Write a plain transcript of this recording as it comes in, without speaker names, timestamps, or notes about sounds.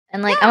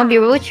And like, I'm gonna be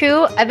real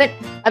true. I've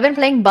been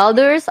playing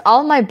Baldur's.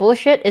 All my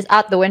bullshit is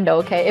out the window.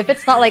 Okay, if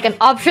it's not like an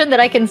option that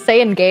I can say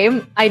in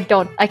game, I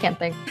can't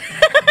think.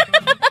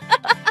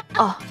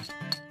 Oh,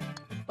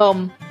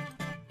 boom.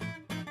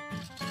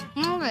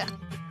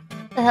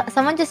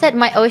 Someone just said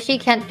my Oshi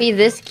can't be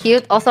this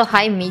cute. Also,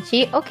 hi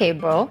Michi. Okay,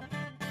 bro.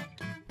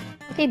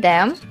 Okay,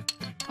 damn.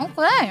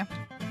 Okay.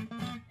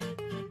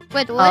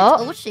 Wait,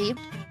 what's Oshi?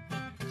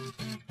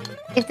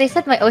 If they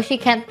said my Oshi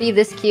can't be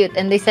this cute,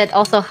 and they said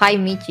also hi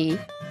Michi.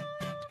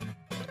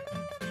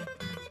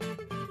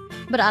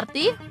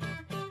 Berarti,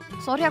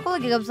 sorry aku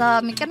lagi gak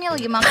bisa mikir nih,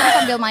 lagi makan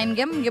sambil main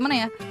game, gimana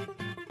ya?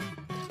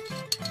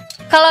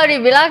 Kalau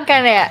dibilang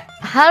kan ya,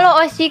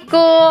 halo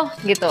Oshiku,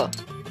 gitu.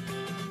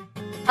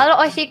 Halo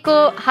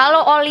Oshiku,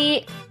 halo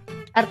Ollie.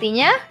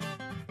 Artinya?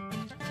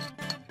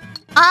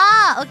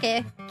 Ah,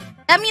 okay.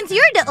 That means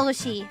you're the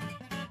Oshi.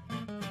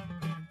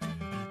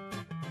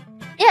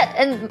 Yeah,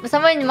 and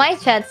someone in my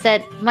chat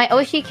said, my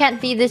Oshi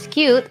can't be this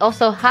cute.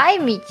 Also, hi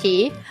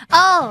Michi.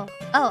 Oh,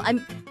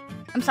 I'm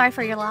sorry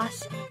for your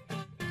loss.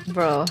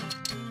 Bro.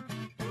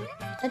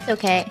 That's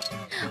okay.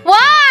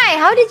 Why?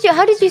 How did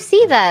you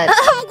see that?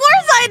 Of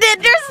course I did!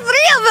 There's 3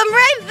 of them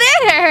right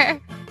there!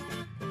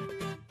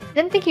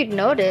 Didn't think you'd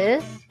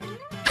notice.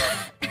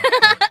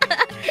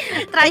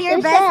 Try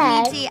your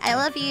best, Michi. I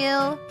love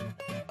you.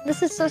 This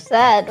is so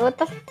sad. What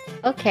the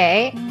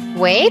okay.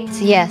 Wait.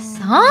 Yes.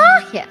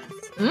 Huh? Yes.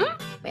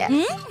 Yes.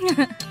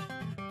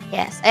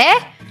 Yes.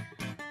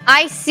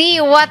 I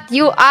see what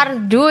you are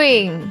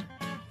doing.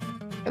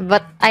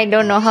 But I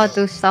don't know how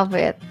to stop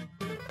it.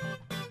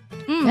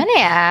 Mana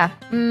ya?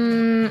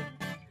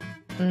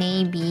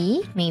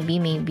 Maybe.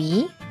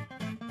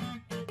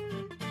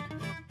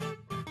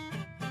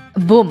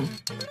 Boom.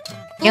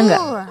 Ya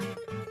enggak?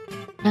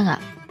 Ya enggak?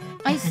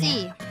 I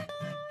see.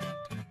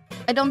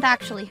 I don't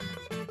actually.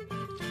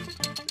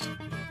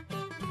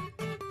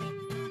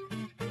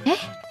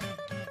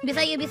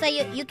 Bisa you.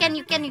 You can.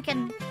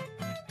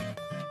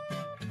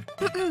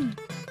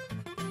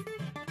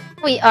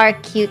 We are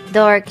cute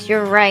dorks,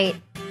 you're right.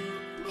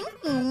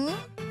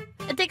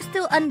 It takes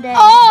 2 undead.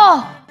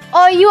 Oh,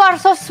 you are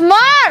so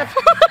smart!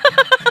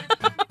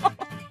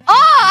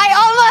 Oh, I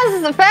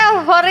almost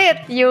fell for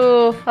it,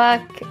 you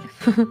fuck.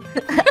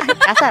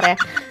 Kasar ya?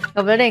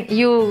 Gak boleh deng,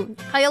 you...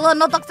 Kayak lo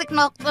no toxic.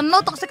 Yeah,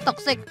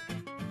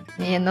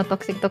 no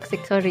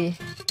toxic, sorry.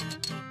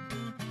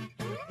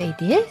 Wait,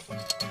 this?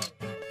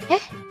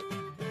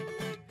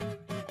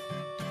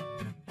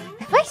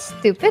 Am I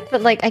stupid?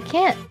 But like, I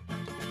can't...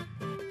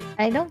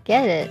 I don't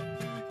get it.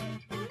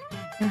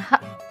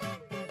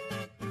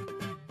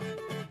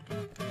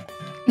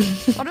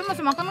 Aduh,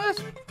 masih makan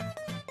guys.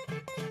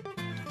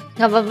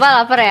 Gak apa-apa,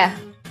 lapar ya?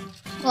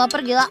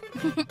 Lapar gila.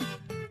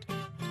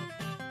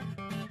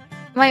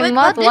 My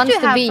mod wants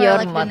to be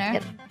your mod.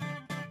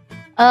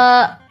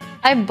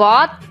 I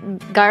bought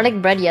garlic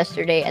bread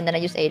yesterday and then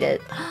I just ate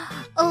it.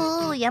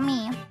 Oh,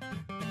 yummy.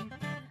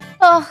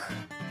 Oh,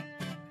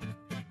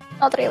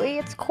 not really.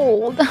 It's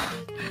cold.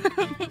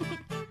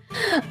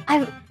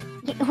 I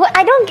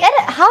don't get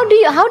it. How do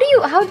you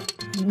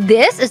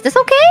this? Is this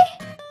okay?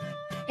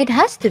 It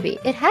has to be.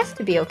 It has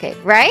to be okay,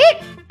 right?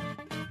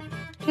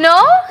 No?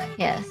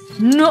 Yes.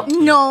 No.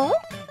 No.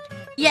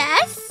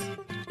 Yes.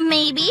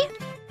 Maybe.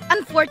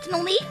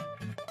 Unfortunately.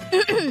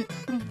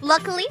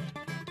 Luckily.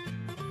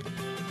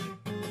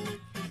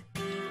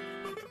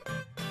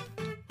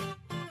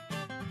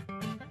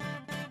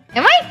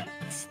 Am I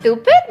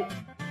stupid?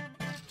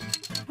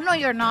 No,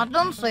 you're not.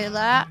 Don't say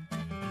that.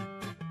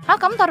 Hah,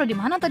 kamu taruh di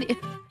mana tadi?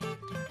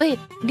 Wait,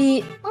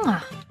 di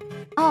tengah.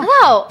 Oh.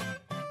 Wow.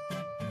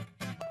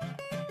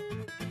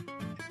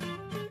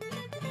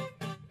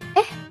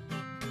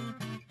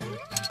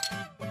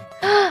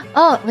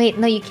 Oh, wait,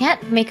 no, you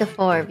can't make a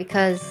 4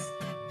 because...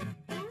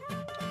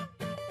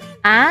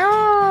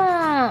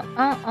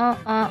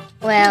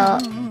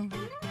 Well...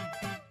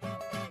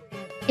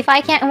 If I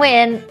can't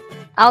win,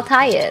 I'll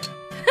tie it.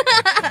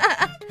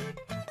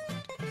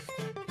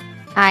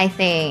 I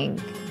think.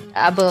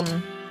 Boom.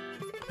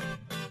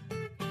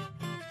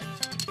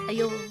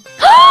 Ayo.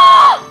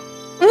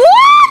 What?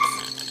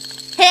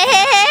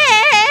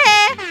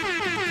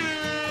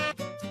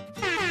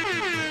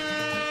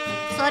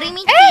 Sorry,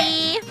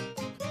 Michi.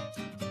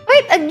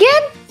 Wait,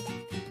 again?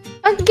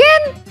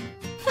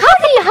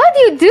 How do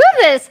you do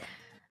this?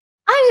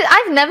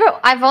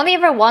 I've only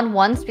ever won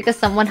once because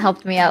someone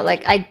helped me out.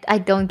 Like I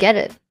don't get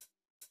it.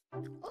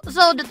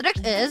 So the trick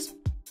is,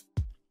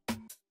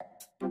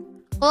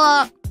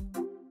 well,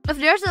 if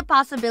there's a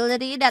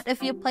possibility that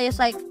if you place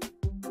like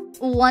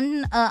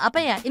one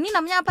apa ya? Ini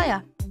namanya apa ya?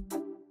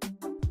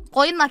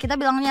 Coin lah kita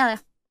bilangnya.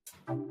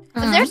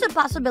 If there's a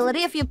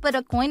possibility if you put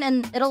a coin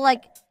and it'll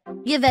like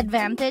give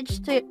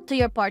advantage to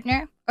your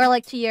partner or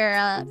like to your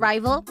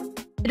rival,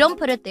 you don't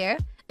put it there.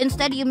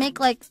 Instead, you make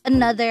like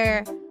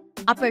another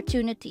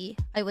opportunity,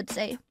 I would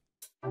say.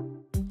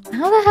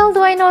 How the hell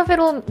do I know if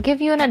it'll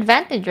give you an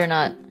advantage or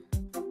not?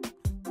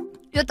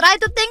 You try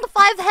to think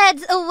 5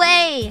 heads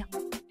away,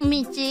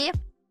 Michi.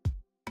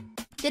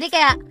 Jadi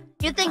kayak,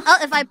 you think,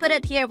 oh, if I put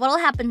it here, what'll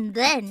happen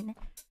then?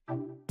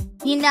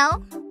 You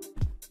know?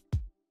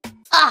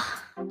 Ah,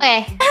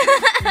 okay.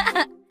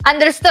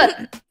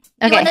 Understood.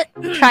 Okay,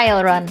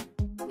 trial run.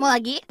 Mau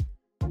lagi?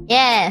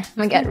 Yeah,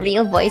 we got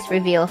real voice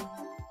reveal.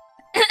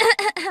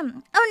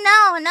 Oh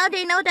no, now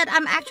they know that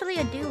I'm actually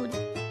a dude.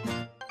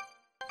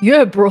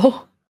 Yeah,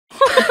 bro.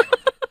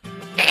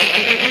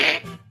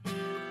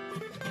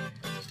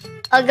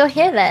 I'll go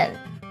here then.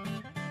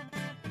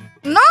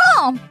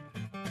 No!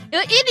 You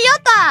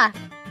idiota!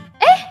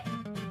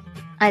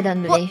 I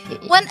don't believe you.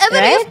 Whenever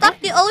right? you stop,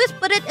 you always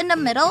put it in the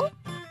middle.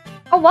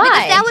 Oh, why?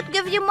 Because that would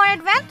give you more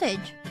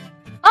advantage.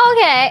 Oh,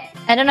 okay.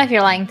 I don't know if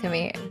you're lying to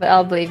me, but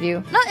I'll believe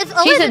you. No, it's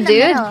always She's a in the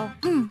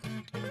dude?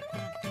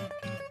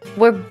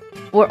 middle.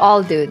 We're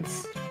all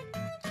dudes.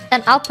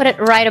 And I'll put it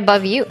right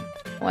above you.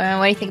 What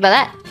do you think about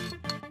that?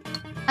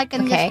 I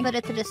can Okay. just put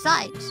it to the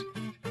sides.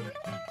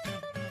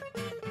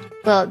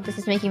 Well, this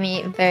is making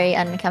me very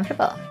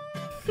uncomfortable.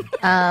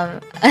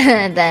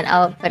 Then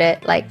I'll put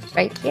it like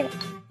right here.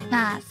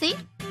 Nah, see?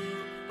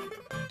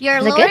 You're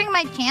Is it lowering good?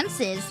 my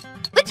chances.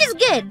 Which is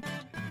good.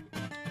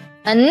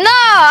 No!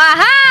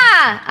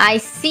 Aha! I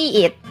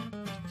see it.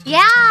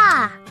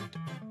 Yeah!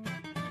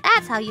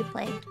 That's how you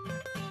play.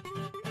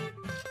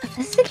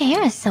 This game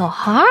is so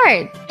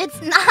hard.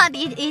 It's not.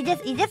 You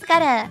just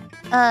gotta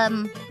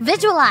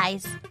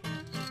visualize.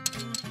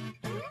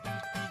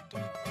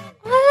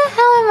 What the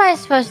hell am I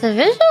supposed to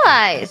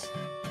visualize?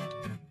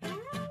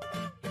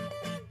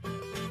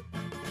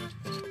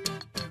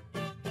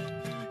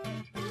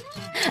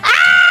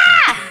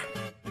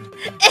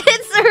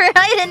 It's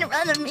right in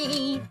front of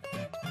me.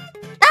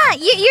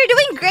 You're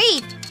doing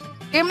great.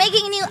 You're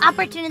making new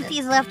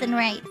opportunities left and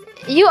right.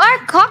 You are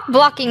cock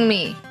blocking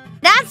me.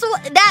 That's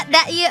what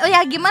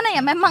ya gimana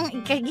ya, memang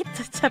kayak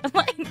gitu cara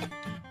mainnya.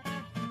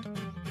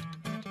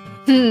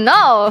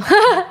 No.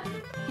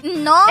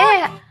 No.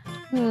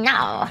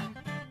 No.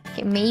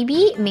 Okay,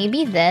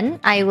 maybe then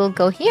I will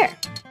go here.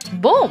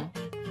 Boom.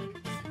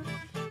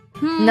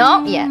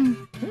 No, yeah.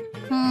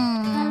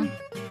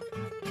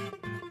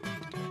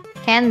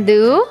 Can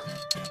do.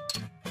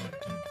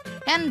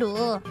 Can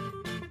do.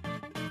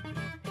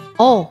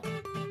 Oh.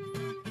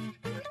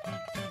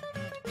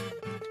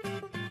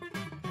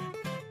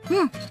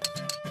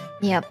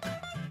 Yep.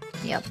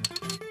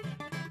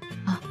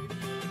 Oh.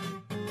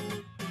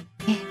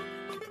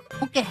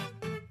 Okay.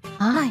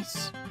 Huh?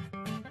 Nice.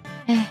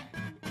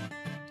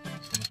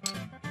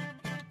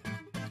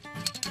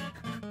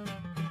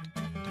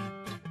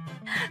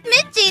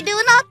 Michi, do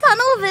not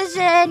tunnel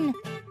vision.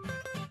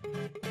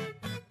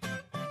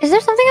 Is there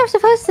something I'm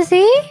supposed to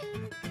see?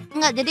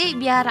 Enggak, jadi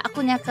biar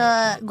akunya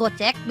ke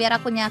gocek, biar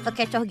akunya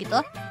kekecoh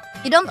gitu.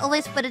 You don't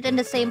always put it in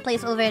the same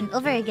place over and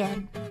over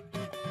again.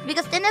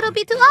 Because then it'll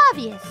be too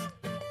obvious.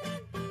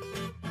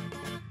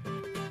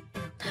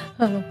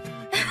 You're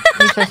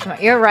so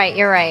smart. You're right.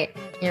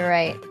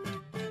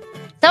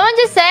 Someone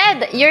just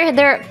said you're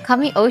their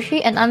Kami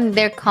Oshi and I'm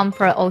their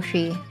Compra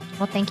Oshi.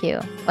 Well, thank you.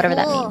 Whatever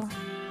that Cool. means.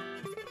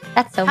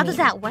 That's so How mean. does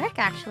that work,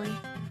 actually?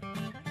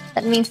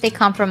 That means they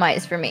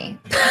compromise for me.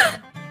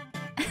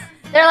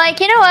 They're like,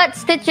 you know what?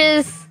 Stitch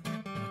is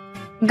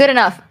good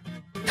enough.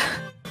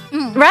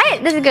 Right?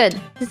 This is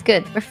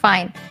good. We're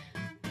fine.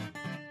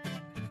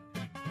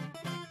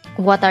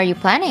 What are you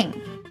planning?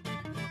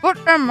 What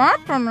am I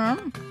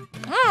planning?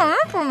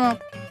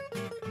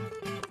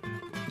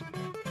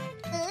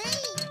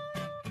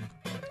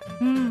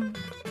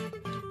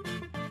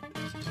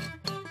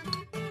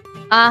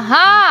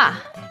 Aha!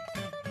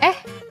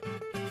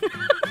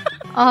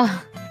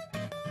 Oh.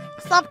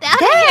 Stop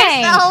doubting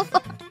Dang. yourself.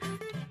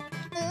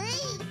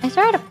 I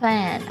started a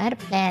plan. I had a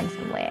plan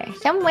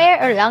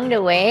somewhere along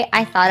the way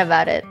I thought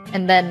about it,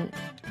 and then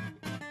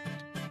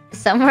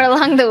somewhere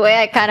along the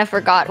way I kind of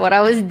forgot what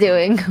I was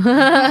doing.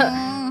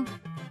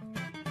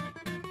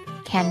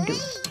 Can do.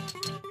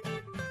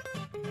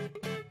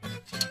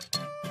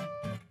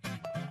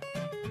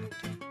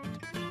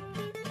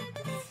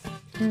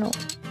 No.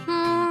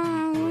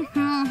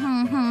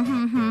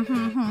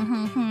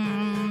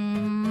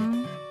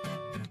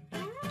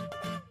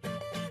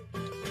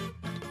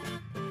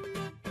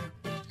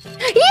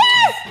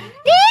 Yes!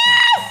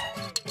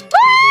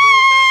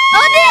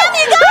 Oh damn,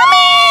 you got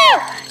me!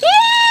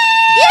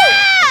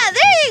 Yeah,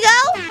 there you go.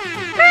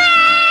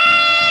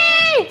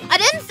 Hooray! I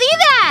didn't see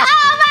that.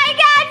 Oh my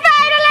god,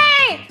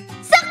 finally!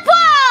 Suck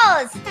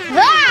balls!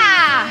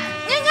 Ah!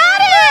 You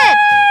got it.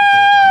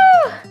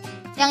 Woo!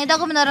 Yang itu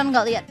aku beneran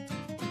nggak lihat.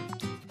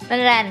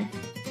 Beneran.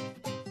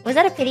 Was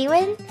that a pity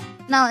win?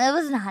 No, it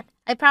was not.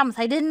 I promise.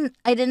 I didn't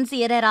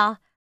see it at all.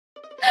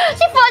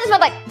 She just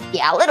went like,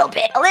 yeah, a little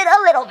bit.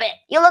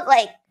 You look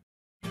like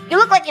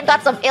you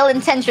got some ill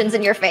intentions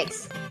in your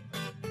face.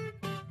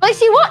 Like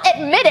she won't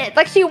admit it.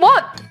 Like she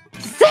won't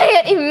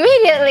say it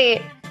immediately.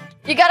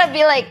 You gotta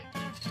be like,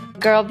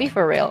 girl, be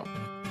for real.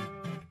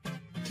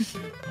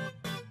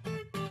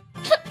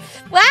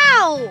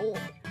 Wow!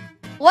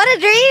 What a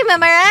dream,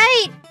 am I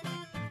right?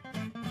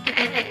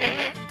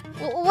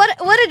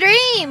 What a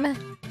dream!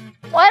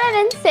 What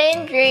an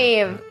insane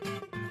dream.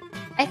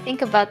 I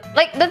think about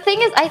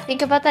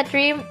that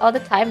dream all the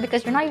time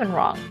because you're not even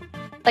wrong.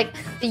 like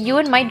you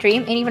in my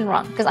dream ain't even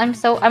wrong because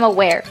I'm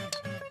aware.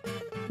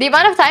 The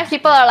amount of times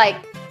people are like,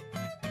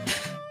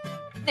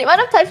 the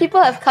amount of times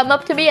people have come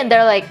up to me and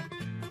they're like,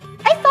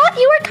 I thought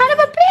you were kind of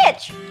a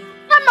bitch.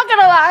 I'm not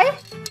gonna lie,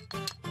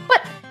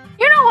 but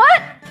you know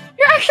what?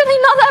 You're actually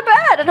not that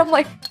bad. And I'm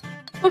like,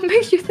 what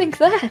makes you think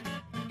that?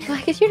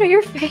 Like, cause you know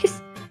your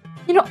face.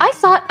 You know, I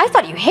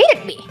thought you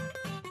hated me.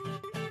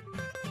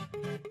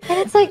 And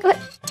it's like, what?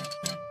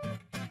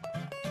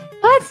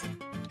 What?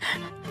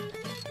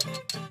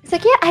 It's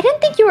like, yeah, I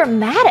didn't think you were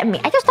mad at me.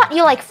 I just thought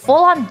you like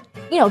full on,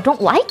 you know,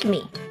 don't like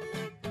me.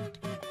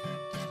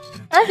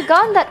 I've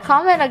gotten that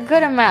comment a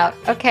good amount,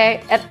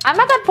 okay? And I'm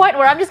at that point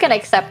where I'm just gonna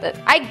accept it.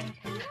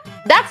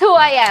 That's who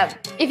I am.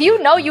 If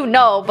you know, you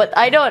know, but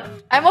I don't.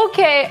 I'm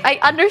okay. I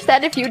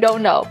understand if you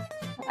don't know.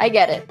 I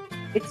get it.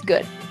 It's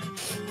good.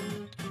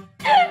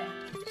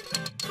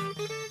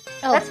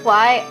 That's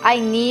why I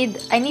need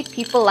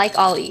people like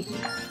Ollie.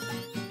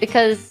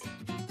 Because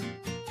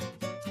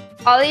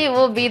Ollie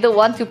will be the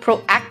one to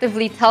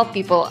proactively tell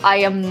people I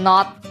am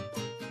not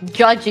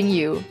judging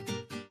you.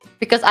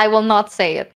 Because I will not say it.